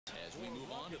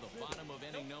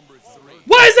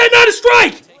Why is that not a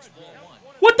strike?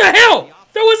 What the hell?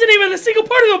 There wasn't even a single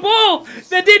part of the ball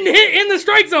that didn't hit in the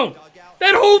strike zone.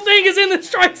 That whole thing is in the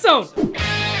strike zone.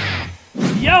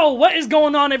 Yo, what is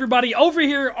going on, everybody? Over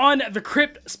here on the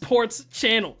Crypt Sports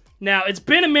channel. Now, it's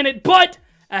been a minute, but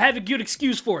I have a good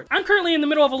excuse for it. I'm currently in the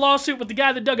middle of a lawsuit with the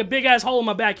guy that dug a big-ass hole in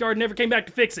my backyard and never came back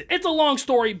to fix it. It's a long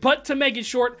story, but to make it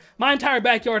short, my entire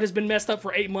backyard has been messed up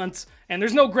for 8 months, and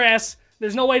there's no grass.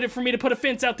 There's no way for me to put a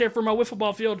fence out there for my wiffle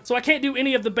ball field, so I can't do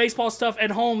any of the baseball stuff at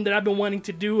home that I've been wanting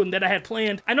to do and that I had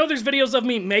planned. I know there's videos of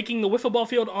me making the wiffle ball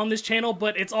field on this channel,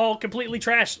 but it's all completely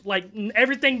trashed. Like,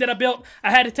 everything that I built, I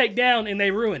had to take down and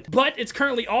they ruined. But it's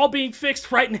currently all being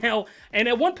fixed right now, and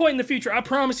at one point in the future, I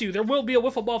promise you, there will be a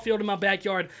wiffle ball field in my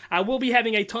backyard. I will be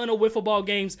having a ton of wiffle ball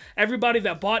games. Everybody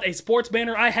that bought a sports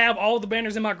banner, I have all the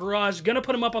banners in my garage, gonna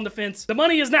put them up on the fence. The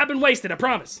money has not been wasted, I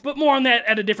promise. But more on that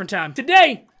at a different time.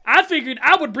 Today, I figured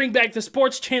I would bring back the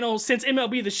sports channel since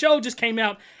MLB The Show just came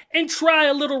out and try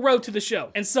a little road to the show.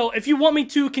 And so if you want me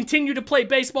to continue to play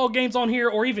baseball games on here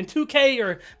or even 2K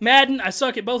or Madden, I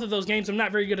suck at both of those games. I'm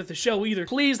not very good at the show either.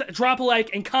 Please drop a like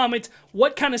and comment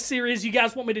what kind of series you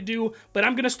guys want me to do, but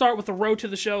I'm gonna start with the road to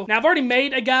the show. Now, I've already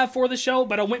made a guide for the show,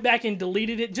 but I went back and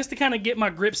deleted it just to kind of get my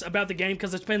grips about the game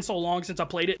because it's been so long since I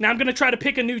played it. Now, I'm gonna try to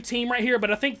pick a new team right here,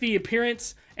 but I think the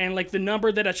appearance and like the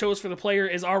number that I chose for the player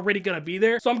is already gonna be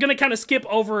there. So I'm gonna kind of skip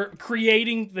over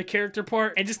creating the character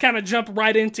part and just kind of jump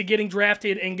right into getting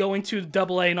drafted and going to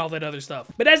AA and all that other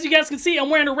stuff. But as you guys can see, I'm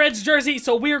wearing a Reds jersey,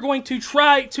 so we are going to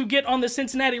try to get on the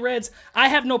Cincinnati Reds. I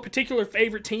have no particular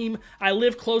favorite team. I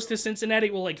live close to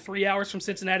Cincinnati, well, like 3 hours from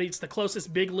Cincinnati. It's the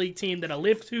closest big league team that I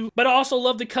live to. But I also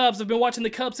love the Cubs. I've been watching the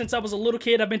Cubs since I was a little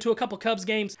kid. I've been to a couple Cubs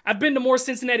games. I've been to more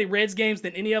Cincinnati Reds games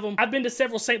than any of them. I've been to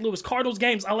several St. Louis Cardinals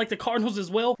games. I like the Cardinals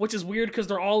as well, which is weird because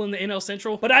they're all in the NL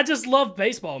Central. But I just love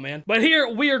baseball, man. But here,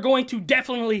 we are going to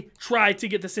definitely try to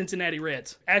get the Cincinnati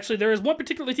Reds. Actually, there is one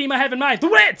particular team I have in mind. The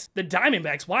Reds! The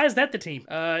Diamondbacks. Why is that the team?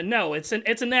 No, it's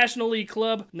a National League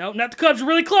club. No, not the Cubs.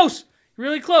 Really close.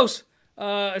 Really close.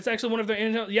 It's actually one of their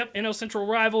NL Central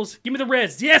rivals. Give me the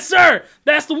Reds. Yes, sir!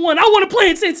 That's the one. I want to play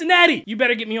in Cincinnati! You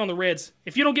better get me on the Reds.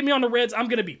 If you don't get me on the Reds, I'm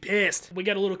gonna be pissed. We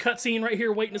got a little cutscene right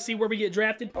here waiting to see where we get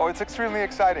drafted. Oh, it's extremely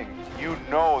exciting. You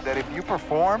know that if you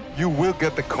perform, you will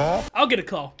get the call. I'll get a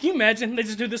call. Can you imagine? They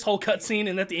just do this whole cutscene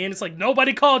and at the end it's like,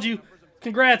 nobody called you.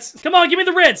 Congrats. Come on, give me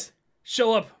the Reds.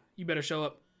 Show up. You better show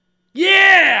up.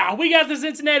 Yeah! We got the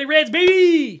Cincinnati Reds,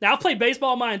 baby! Now, I've played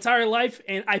baseball my entire life,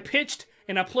 and I pitched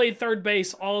and I played third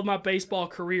base all of my baseball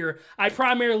career. I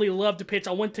primarily love to pitch.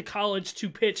 I went to college to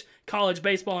pitch college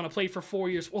baseball, and I played for 4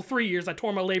 years. Well, 3 years. I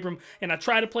tore my labrum, and I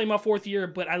tried to play my 4th year,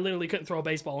 but I literally couldn't throw a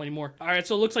baseball anymore. All right,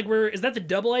 so it looks like is that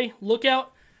the AA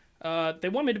lookout? They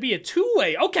want me to be a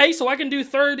 2-way. Okay, so I can do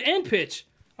third and pitch.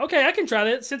 Okay, I can try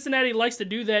that. Cincinnati likes to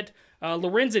do that.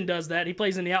 Lorenzen does that. He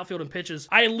plays in the outfield and pitches.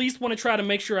 I at least want to try to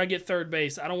make sure I get third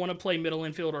base. I don't want to play middle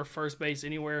infield or first base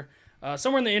anywhere.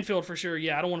 Somewhere in the infield for sure.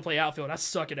 Yeah, I don't want to play outfield. I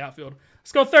suck at outfield.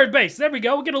 Let's go third base. There we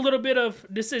go. We'll get a little bit of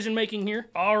decision making here.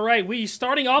 All right, we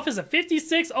starting off as a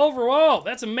 56 overall.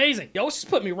 That's amazing. Yo, just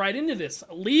put me right into this.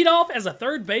 Lead off as a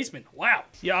third baseman. Wow.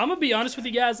 Yeah, I'm gonna be honest with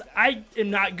you guys. I am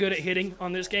not good at hitting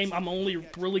on this game. I'm only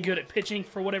really good at pitching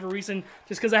for whatever reason,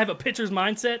 just because I have a pitcher's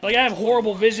mindset. Like, I have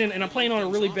horrible vision, and I'm playing on a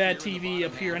really bad TV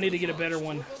up here. I need to get a better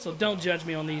one, so don't judge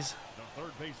me on these.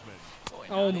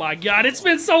 Oh my God, it's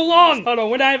been so long. Hold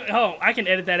on, I can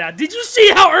edit that out. Did you see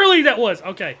how early that was?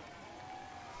 Okay.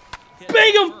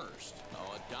 Bang him!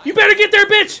 You better get there,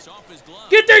 bitch!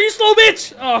 Get there, you slow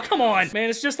bitch! Oh, come on. Man,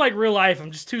 it's just like real life.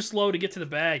 I'm just too slow to get to the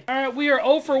bag. All right, we are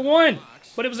 0 for 1,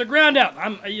 but it was a ground out.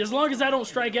 As long as I don't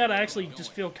strike out, I actually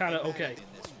just feel kind of okay.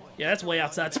 Yeah, that's way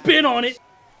outside. Spin on it.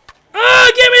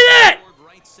 Oh, give me that!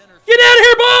 Get out of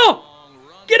here,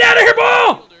 ball! Get out of here,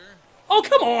 ball! Oh,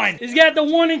 come on. He's got the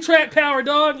one-in track power,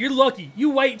 dog. You're lucky.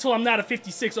 You wait until I'm not a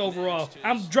 56 overall.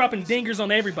 I'm dropping dingers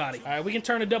on everybody. All right, we can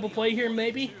turn a double play here,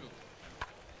 maybe.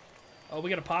 Oh, we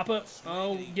got a pop-up.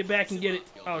 Oh, get back and get it.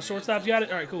 Oh, shortstop's got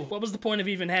it? All right, cool. What was the point of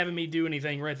even having me do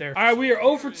anything right there? All right, we are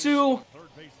 0 for 2.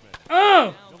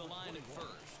 Oh!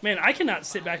 Man, I cannot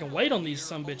sit back and wait on these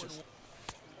sumbitches.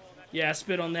 Yeah, I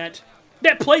spit on that.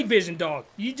 That plate vision, dog.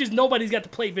 Nobody's got the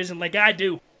plate vision like I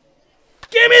do.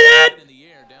 Give me that!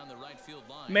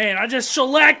 Man, I just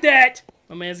shellacked that.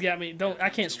 My man's got me. I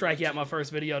can't strike out my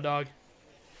first video, dog.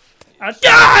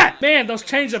 Man, those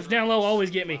changeups down low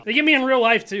always get me. They get me in real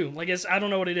life, too. Like, I don't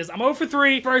know what it is. I'm 0 for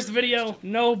 3. First video.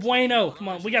 No bueno. Come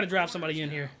on, we got to drop somebody in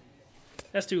here.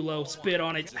 That's too low. Spit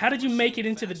on it. How did you make it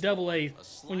into the AA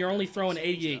when you're only throwing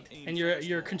 88? And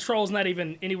your control's not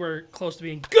even anywhere close to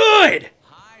being good!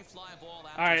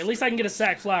 Alright, at least I can get a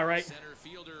sac fly, right?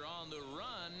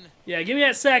 Yeah, give me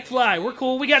that sack fly. We're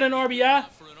cool. We got an RBI.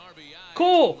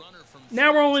 Cool.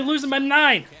 Now we're only losing by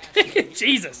 9.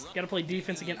 Jesus. Got to play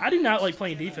defense again. I do not like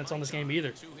playing defense on this game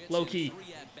either. Low key.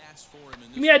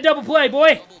 Give me that double play,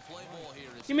 boy.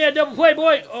 Give me that double play,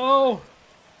 boy. Oh.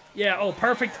 Yeah, oh,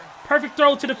 perfect. Perfect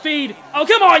throw to the feed. Oh,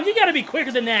 come on. You got to be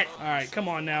quicker than that. All right, come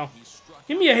on now.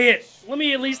 Give me a hit. Let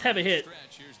me at least have a hit.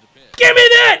 Give me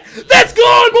that. That's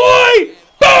gone, boy.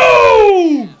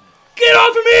 Boom. Get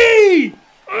off of me.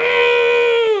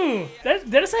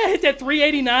 Did I say I hit that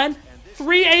 389?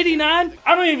 389?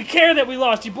 I don't even care that we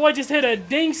lost. Your boy just hit a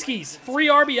ding skis. 3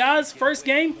 RBIs, first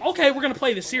game. Okay, we're going to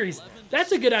play the series.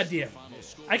 That's a good idea.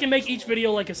 I can make each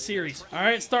video like a series. All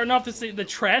right, starting off the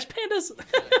Trash Pandas.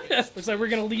 Looks like we're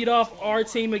going to lead off our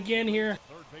team again here.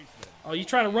 Oh, you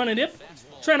trying to run it up?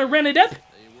 Trying to run it up?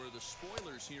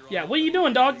 Yeah, what are you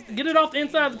doing, dog? Get it off the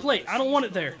inside of the plate. I don't want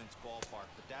it there.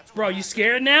 Bro, you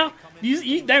scared now?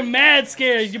 They're mad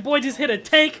scared. Your boy just hit a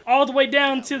tank all the way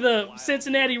down to the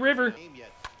Cincinnati River.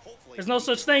 There's no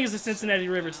such thing as the Cincinnati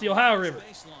River. It's the Ohio River.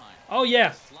 Oh,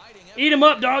 yeah. Eat him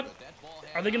up, dog.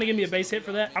 Are they going to give me a base hit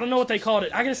for that? I don't know what they called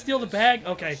it. I got to steal the bag?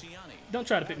 Okay. Don't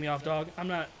try to pick me off, dog. I'm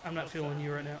not feeling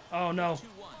you right now. Oh, no.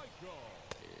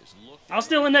 I'll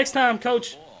steal it next time,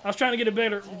 coach. I was trying to get a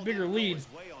bigger lead.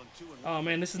 Oh,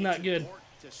 man, this is not good.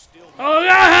 Oh,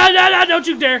 no, don't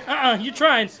you dare. You're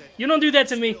trying. You don't do that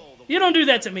to me. You don't do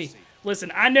that to me.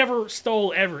 Listen, I never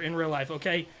stole ever in real life,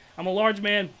 okay? I'm a large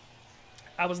man.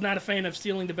 I was not a fan of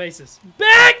stealing the bases.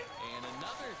 Back!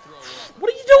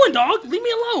 What are you doing, dog? Leave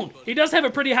me alone. He does have a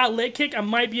pretty high leg kick. I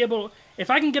might be able to, if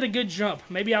I can get a good jump,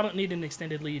 maybe I don't need an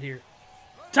extended lead here.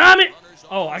 Time it!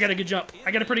 Oh, I got a good jump.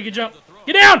 I got a pretty good jump.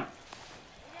 Get down!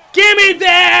 Give me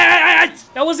that!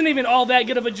 That wasn't even all that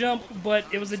good of a jump, but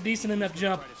it was a decent enough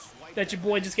jump that your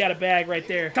boy just got a bag right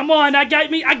there. Come on, I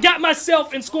got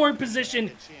myself in scoring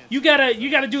position. You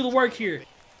gotta do the work here.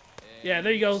 Yeah,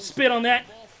 there you go. Spit on that.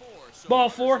 Ball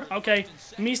 4. Okay.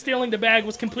 Me stealing the bag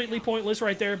was completely pointless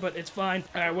right there, but it's fine.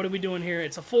 All right, what are we doing here?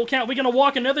 It's a full count. We gonna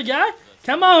walk another guy?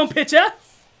 Come on, pitcher.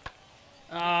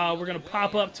 We're gonna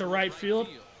pop up to right field.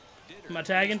 Am I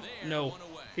tagging? No.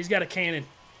 He's got a cannon.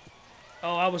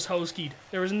 Oh, I was hoskied.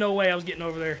 There was no way I was getting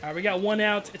over there. All right, we got 1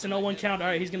 out. It's an 0-1 count. All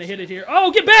right, he's going to hit it here.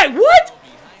 Oh, get back. What?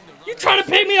 You trying to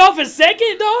pick me off a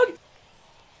second, dog?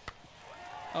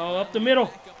 Oh, up the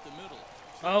middle.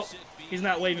 Oh, he's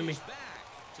not waving me.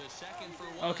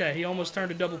 Okay, he almost turned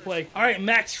a double play. All right,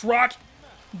 Max Schrock,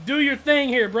 do your thing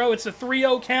here, bro. It's a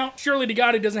 3-0 count. Surely to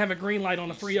God he doesn't have a green light on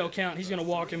a 3-0 count. He's going to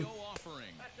walk him.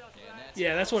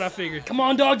 Yeah, that's what I figured. Come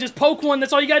on, dog. Just poke one.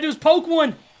 That's all you got to do is poke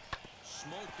one.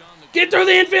 Get through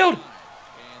the infield.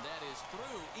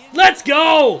 Let's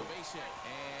go.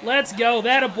 Let's go.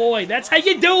 That a boy. That's how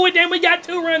you do it. Then we got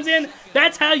 2 runs in.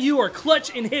 That's how you are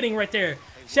clutch in hitting right there.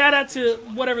 Shout out to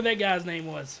whatever that guy's name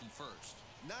was.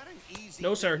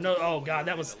 No, sir. No. Oh, God.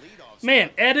 That was... Man,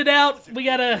 edit out. We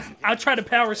got to... I'll try to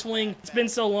power swing. It's been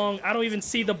so long. I don't even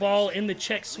see the ball in the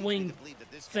check swing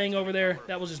thing over there.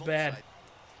 That was just bad.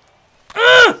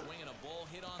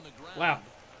 Wow.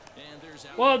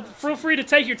 Well, feel free to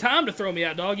take your time to throw me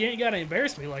out, dog. You ain't got to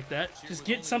embarrass me like that. Just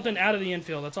get something out of the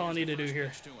infield. That's all I need to do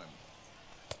here.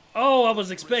 Oh, I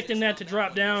was expecting that to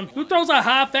drop down. Who throws a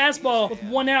high fastball with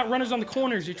 1 out, runners on the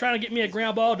corners? You're trying to get me a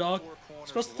ground ball, dog. You're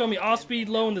supposed to throw me off speed,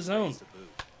 low in the zone.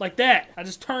 Like that. I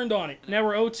just turned on it. Now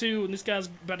we're 0-2, and this guy's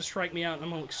about to strike me out, and I'm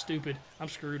going to look stupid. I'm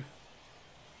screwed.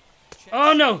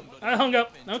 Oh, no. I hung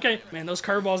up. Okay. Man, those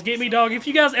curveballs get me, dog. If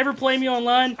you guys ever play me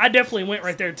online, I definitely went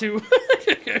right there, too.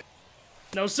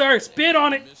 No, sir. Spit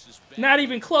on it. Not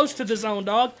even close to the zone,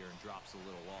 dog.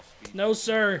 No,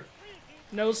 sir.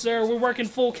 No, sir. We're working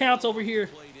full counts over here.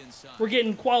 We're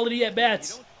getting quality at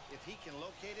bats.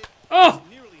 Oh!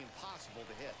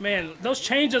 Man, those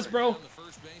change-ups, bro.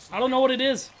 I don't know what it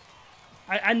is.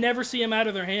 I never see them out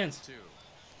of their hands.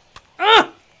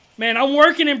 Ah! Man, I'm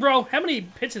working him, bro. How many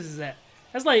pitches is that?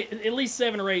 That's like at least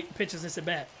 7 or 8 pitches this at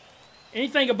bat.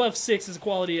 Anything above 6 is a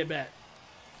quality at bat.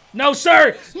 No,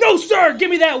 sir! No, sir! Give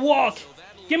me that walk!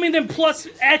 Give me them plus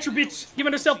attributes,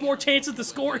 giving herself more chances to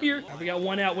score here. Right, we got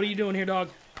 1 out. What are you doing here, dog?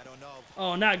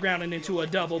 Oh, not grounding into a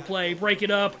double play. Break it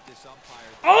up.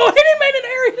 Oh, he didn't make an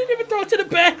error. He didn't even throw it to the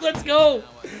back. Let's go.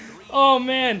 Oh,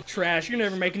 man. Trash. You're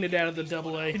never making it out of the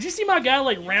double A. Did you see my guy,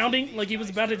 like, rounding? Like he was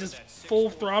about to just full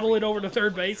throttle it over to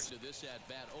third base?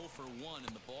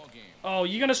 Oh,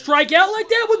 you gonna strike out like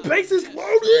that with bases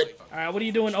loaded? All right, what are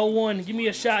you doing? 0-1. Give me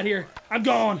a shot here. I'm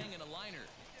gone.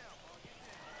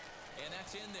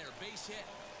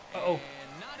 Uh-oh.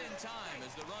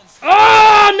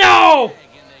 Oh, no!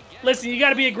 Listen, you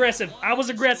got to be aggressive. I was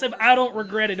aggressive. I don't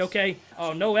regret it, okay?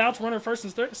 Oh, no outs. Runner first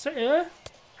and third.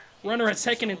 Runner at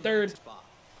second and third.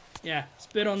 Yeah,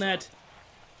 spit on that.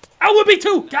 I would be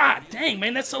too. God dang,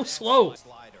 man, that's so slow.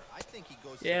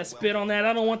 Yeah, spit on that.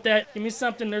 I don't want that. Give me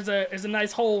something. There's a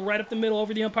nice hole right up the middle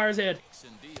over the umpire's head.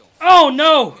 Oh,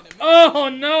 no. Oh,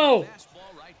 no.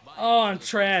 Oh, I'm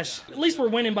trash. At least we're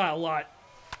winning by a lot.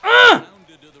 I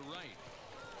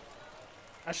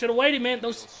should have waited, man. That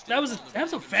was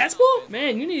a fastball?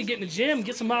 Man, you need to get in the gym and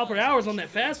get some mile per hours on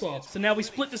that fastball. So now we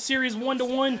split the series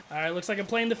 1-1. All right, looks like I'm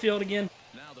playing the field again.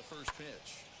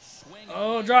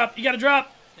 Oh, drop. You got to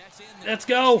drop. Let's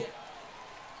go.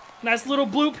 Nice little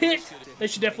blue pick. They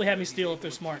should definitely have me steal if they're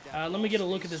smart. Let me get a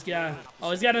look at this guy. Oh,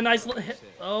 he's got a nice little hit.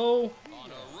 Oh.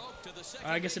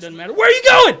 I guess it doesn't matter. Where are you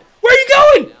going? Where are you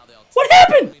going? What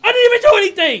happened? I didn't even do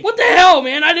anything. What the hell,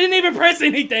 man? I didn't even press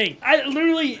anything. I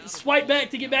literally swiped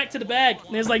back to get back to the bag.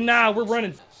 And it's like, nah, we're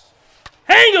running.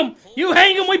 Hang him. You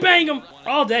hang him, we bang him.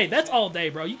 All day. That's all day,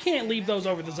 bro. You can't leave those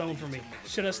over the zone for me.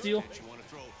 Should I steal?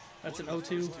 That's an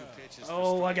 0-2.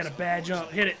 Oh, I got a bad jump.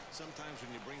 Hit it.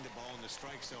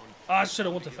 Oh, I should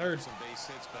have went to third.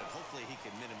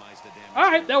 All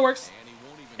right, that works.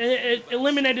 It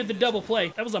eliminated the double play.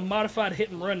 That was a modified hit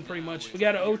and run, pretty much. We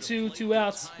got an 0-2, 2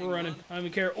 outs. We're running. I don't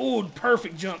even care. Oh,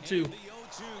 perfect jump, too.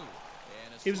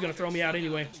 He was going to throw me out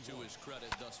anyway.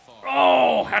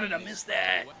 Oh, how did I miss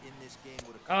that?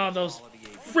 Oh, those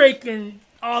freaking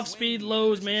off-speed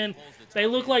lows, man. They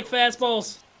look like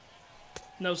fastballs.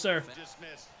 No, sir.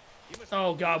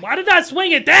 Oh, God. Why did I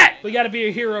swing at that? We got to be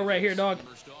a hero right here, dog.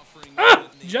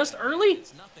 Just early?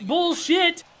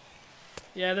 Bullshit.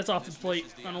 Yeah, that's off the plate.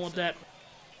 I don't want that.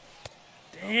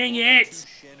 Dang it.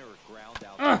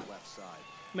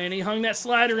 Man, he hung that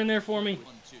slider in there for me.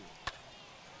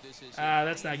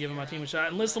 That's not giving my team a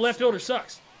shot. Unless the left fielder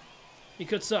sucks. He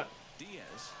could suck.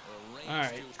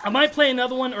 Alright. I might play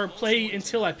another one or play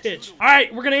until I pitch.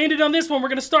 Alright, we're going to end it on this one. We're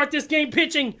going to start this game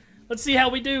pitching. Let's see how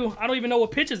we do. I don't even know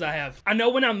what pitches I have. I know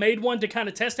when I made one to kind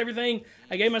of test everything,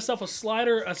 I gave myself a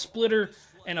slider, a splitter,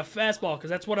 and a fastball, because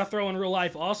that's what I throw in real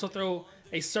life. I also throw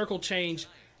a circle change,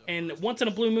 and once in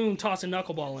a blue moon, toss a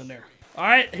knuckleball in there. All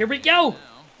right, here we go.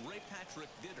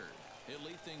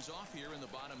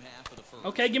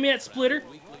 Okay, give me that splitter.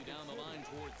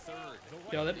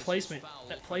 Yo, that placement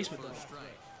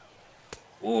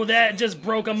though. Ooh, that just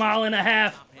broke a mile and a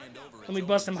half. Let me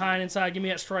bust him high and inside. Give me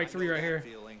that strike 3 right here.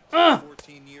 All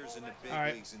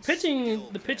right,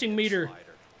 the pitching meter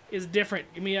is different.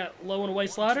 Give me a low and away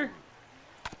slider.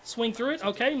 Swing through it.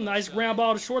 Okay, nice ground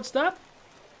ball to shortstop.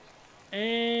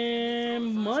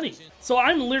 And money. So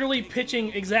I'm literally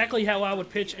pitching exactly how I would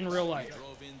pitch in real life.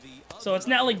 So it's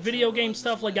not like video game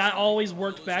stuff. Like I always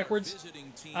worked backwards.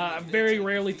 Very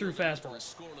rarely threw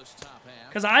fastballs.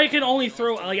 Because I could only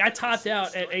throw, like I topped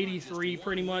out at 83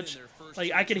 pretty much.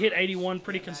 Like I could hit 81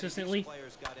 pretty consistently.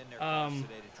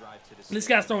 This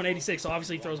guy's throwing 86, so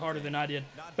obviously he throws harder than I did.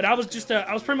 But I was just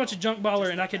I was pretty much a junk baller,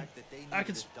 and I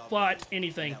could spot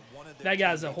anything. That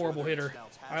guy's a horrible hitter.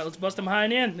 All right, let's bust him high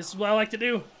and in. This is what I like to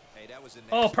do.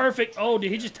 Oh, perfect. Oh,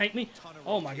 did he just tank me?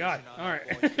 Oh my God. All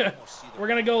right, we're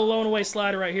gonna go low and away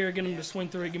slider right here. Get him to swing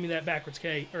through it. Give me that backwards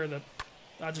K or the.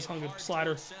 I just hung a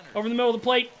slider over the middle of the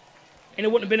plate, and it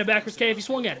wouldn't have been a backwards K if he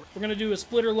swung at it. We're gonna do a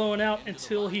splitter low and out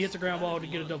until he hits a ground ball to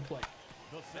get a double play.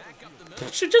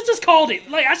 Should just called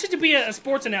it. Like I should be a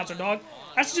sports announcer, dog.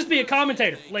 I should just be a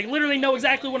commentator. Like literally know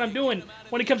exactly what I'm doing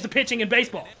when it comes to pitching in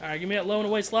baseball. All right, give me that low and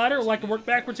away slider. I'd like to work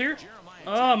backwards here.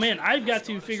 Oh man, I've got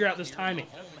to figure out this timing.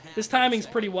 This timing's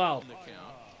pretty wild.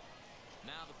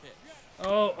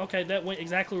 Oh, okay, that went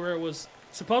exactly where it was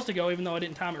supposed to go, even though I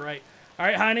didn't time it right. All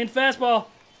right, high and in fastball.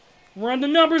 Run the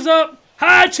numbers up.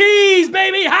 High cheese,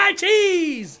 baby, high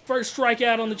cheese. First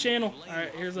strikeout on the channel. All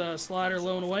right, here's a slider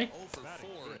low and away.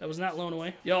 That was not low and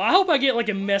away. Yo, I hope I get like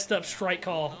a messed up strike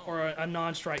call or a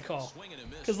non-strike call.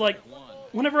 Because like,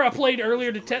 whenever I played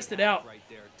earlier to test it out,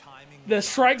 the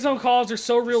strike zone calls are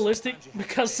so realistic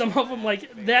because some of them,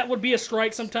 like, that would be a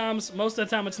strike sometimes. Most of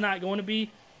the time it's not going to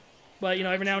be. But, you know,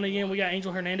 every now and again we got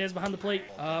Angel Hernandez behind the plate.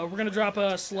 We're going to drop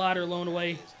a slider low and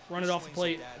away, run it off the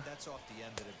plate.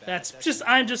 That's just,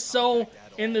 I'm just so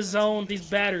in the zone. These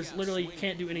batters literally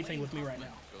can't do anything with me right now.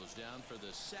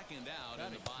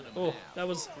 Oh, that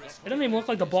was, it doesn't even look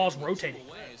like the ball's rotating.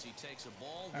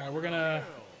 All right, we're going to,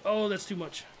 oh, that's too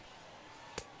much.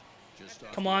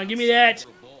 Come on, give me that.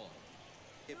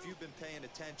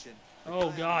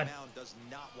 Oh, God.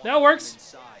 That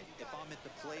works.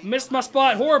 Missed my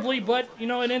spot horribly, but, you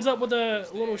know, it ends up with a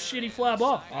little shitty fly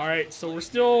ball. All right, so we're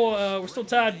still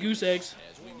tied goose eggs.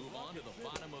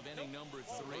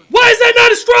 Why is that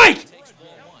not a strike?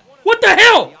 What the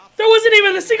hell? There wasn't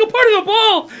even a single part of the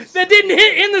ball that didn't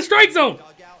hit in the strike zone.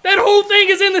 That whole thing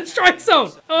is in the strike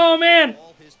zone. Oh, man.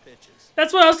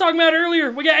 That's what I was talking about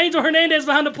earlier. We got Angel Hernandez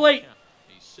behind the plate.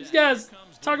 These guys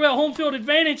talk about home field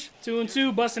advantage.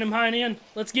 2-2, busting him high and in.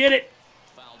 Let's get it.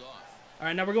 All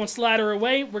right, now we're going slider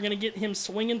away. We're going to get him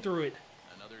swinging through it.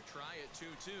 Another try at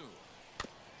 2-2.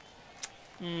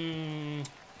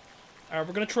 All right,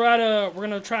 we're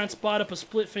gonna try and spot up a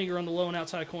split finger on the low and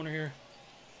outside corner here.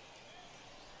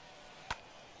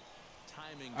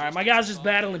 All right, my guy's just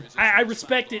battling. I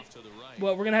respect it.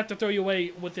 Well, we're gonna have to throw you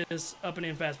away with this up and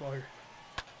in fastball here.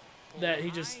 That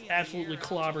he just absolutely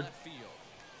clobbered.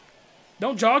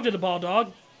 Don't jog to the ball,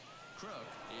 dog.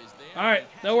 All right,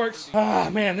 that works. Ah,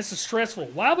 man, this is stressful.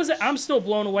 Why was it? I'm still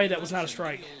blown away that was not a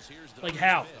strike. Like,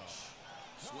 how?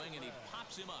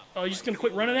 Oh, you're just going to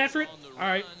quit running after it? All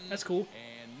right, that's cool.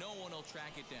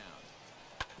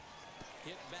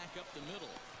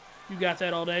 You got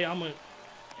that all day. I'm going to...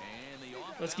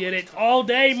 Let's get it all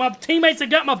day. My teammates have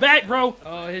got my back, bro.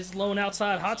 His lone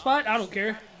outside hot spot. I don't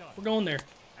care. We're going there.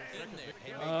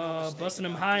 Busting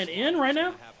him high and in right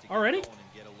now. Already?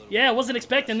 Yeah, I wasn't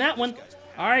expecting that one.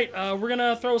 All right, we're going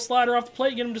to throw a slider off the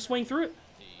plate, get him to swing through it.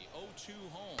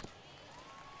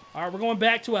 All right, we're going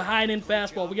back to a high and in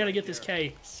fastball. We got to get this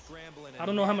K. I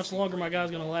don't know how much longer my guy's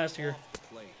going to last here.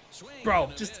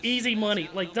 Bro, just easy money.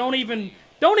 Like, don't even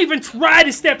try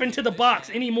to step into the box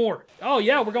anymore. Oh,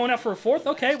 yeah, we're going out for a fourth.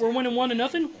 Okay, we're winning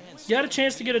 1-0. You got a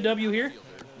chance to get a W here.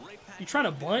 You trying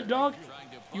to bunt, dog?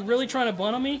 You really trying to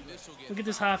bunt on me? Look at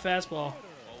this high fastball.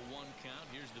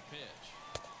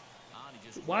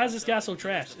 Why is this guy so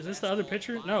trash? Is this the other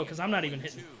pitcher? No, because I'm not even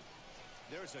hitting.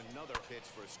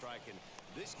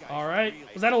 All right.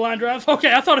 Was that a line drive?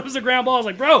 Okay, I thought it was a ground ball. I was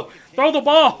like, bro, throw the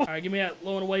ball. All right, give me that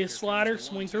low and away slider.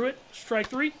 Swing through it. Strike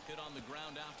 3.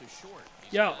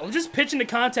 Yo, I'm just pitching to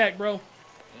contact, bro.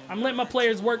 I'm letting my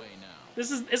players work.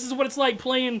 This is what it's like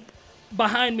playing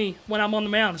behind me when I'm on the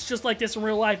mound. It's just like this in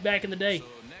real life back in the day.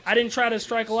 I didn't try to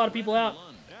strike a lot of people out.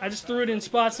 I just threw it in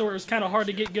spots where it was kind of hard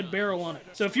to get good barrel on it.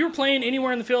 So if you were playing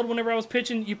anywhere in the field whenever I was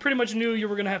pitching, you pretty much knew you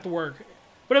were going to have to work.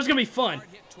 But it was going to be fun.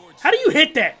 How do you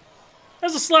hit that?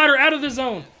 That's a slider out of the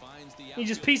zone. You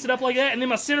just piece it up like that, and then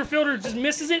my center fielder just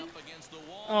misses it?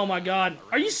 Oh, my God.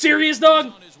 Are you serious,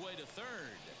 dog?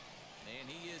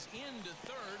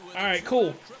 All right,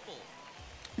 cool.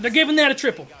 They're giving that a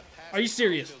triple. Are you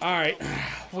serious? All right.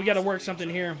 We got to work something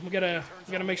here. We got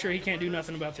to make sure he can't do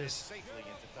nothing about this.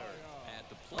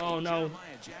 Oh, no.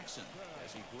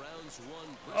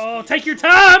 Oh, take your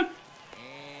time.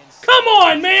 Come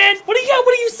on, man. What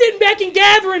are you sitting back and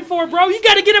gathering for, bro? You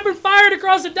got to get up and fire it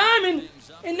across the diamond.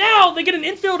 And now they get an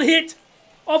infield hit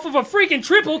off of a freaking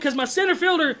triple because my center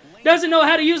fielder doesn't know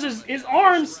how to use his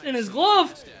arms and his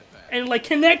glove and, like,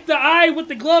 connect the eye with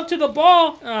the glove to the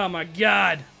ball. Oh, my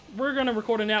God. We're going to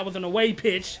record it out with an away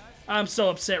pitch. I'm so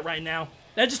upset right now.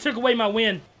 That just took away my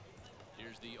win.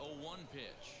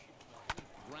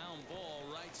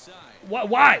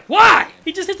 Why?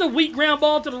 He just hits a weak ground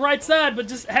ball to the right side, but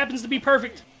just happens to be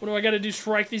perfect. What do I got to do?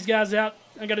 Strike these guys out?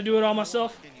 I got to do it all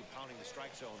myself?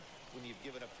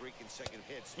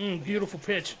 Beautiful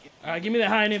pitch. All right, give me that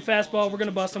high and in fastball. We're going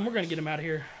to bust him. We're going to get him out of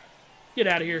here. Get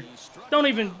out of here. Don't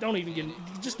even get him.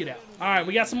 Just get out. All right,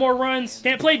 we got some more runs.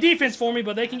 Can't play defense for me,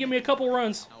 but they can give me a couple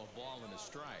runs.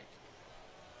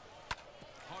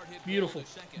 Beautiful.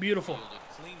 Beautiful.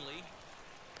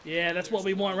 Yeah, that's what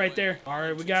we want right there. All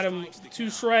right, we got him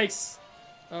 2 strikes.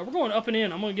 We're going up and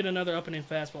in. I'm going to get another up and in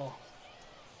fastball.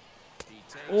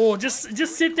 Oh, just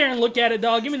sit there and look at it,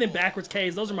 dog. Give me them backwards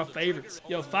Ks. Those are my favorites.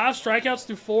 Yo, 5 strikeouts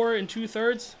through 4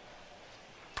 2/3.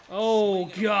 Oh,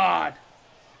 God.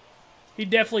 He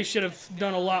definitely should have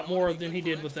done a lot more than he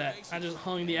did with that. I just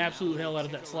hung the absolute hell out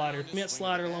of that slider. Give me that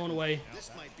slider low and away.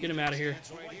 Get him out of here.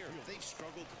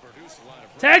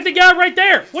 Tag the guy right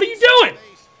there. What are you doing?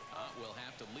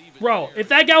 Bro, if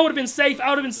that guy would have been safe, I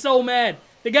would have been so mad.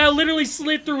 The guy literally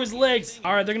slid through his legs.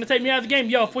 All right, they're going to take me out of the game.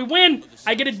 Yo, if we win,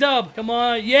 I get a dub. Come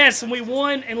on. Yes, and we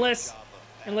won unless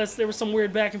there was some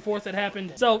weird back and forth that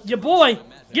happened. So, your boy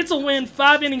gets a win.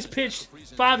 5 innings pitched,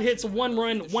 5 hits, 1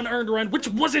 run, 1 earned run, which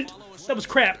wasn't. That was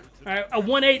crap. All right, a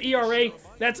 1.8 ERA.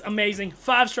 That's amazing.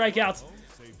 5 strikeouts.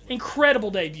 Incredible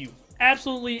debut.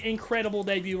 Absolutely incredible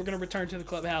debut. We're going to return to the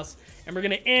clubhouse, and we're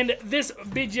going to end this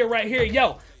video right here.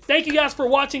 Yo, thank you guys for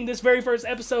watching this very first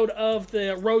episode of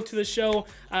the Road to the Show.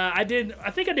 I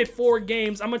think I did 4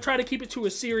 games. I'm going to try to keep it to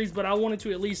a series, but I wanted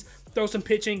to at least throw some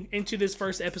pitching into this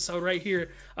first episode right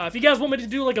here. If you guys want me to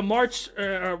do like a March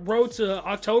road to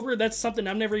October, that's something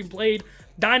I've never even played.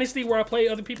 Dynasty, where I play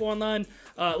other people online.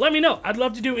 Let me know. I'd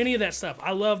love to do any of that stuff.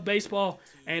 I love baseball,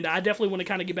 and I definitely want to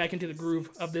kind of get back into the groove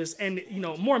of this, and you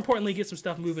know, more importantly, get some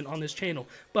stuff moving on this channel.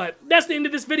 But that's the end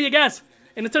of this video, guys.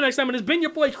 And until next time, it has been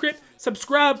your boy Crypt.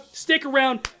 Subscribe, stick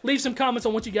around, leave some comments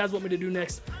on what you guys want me to do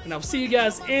next, and I'll see you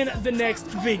guys in the next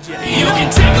video. You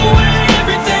can take away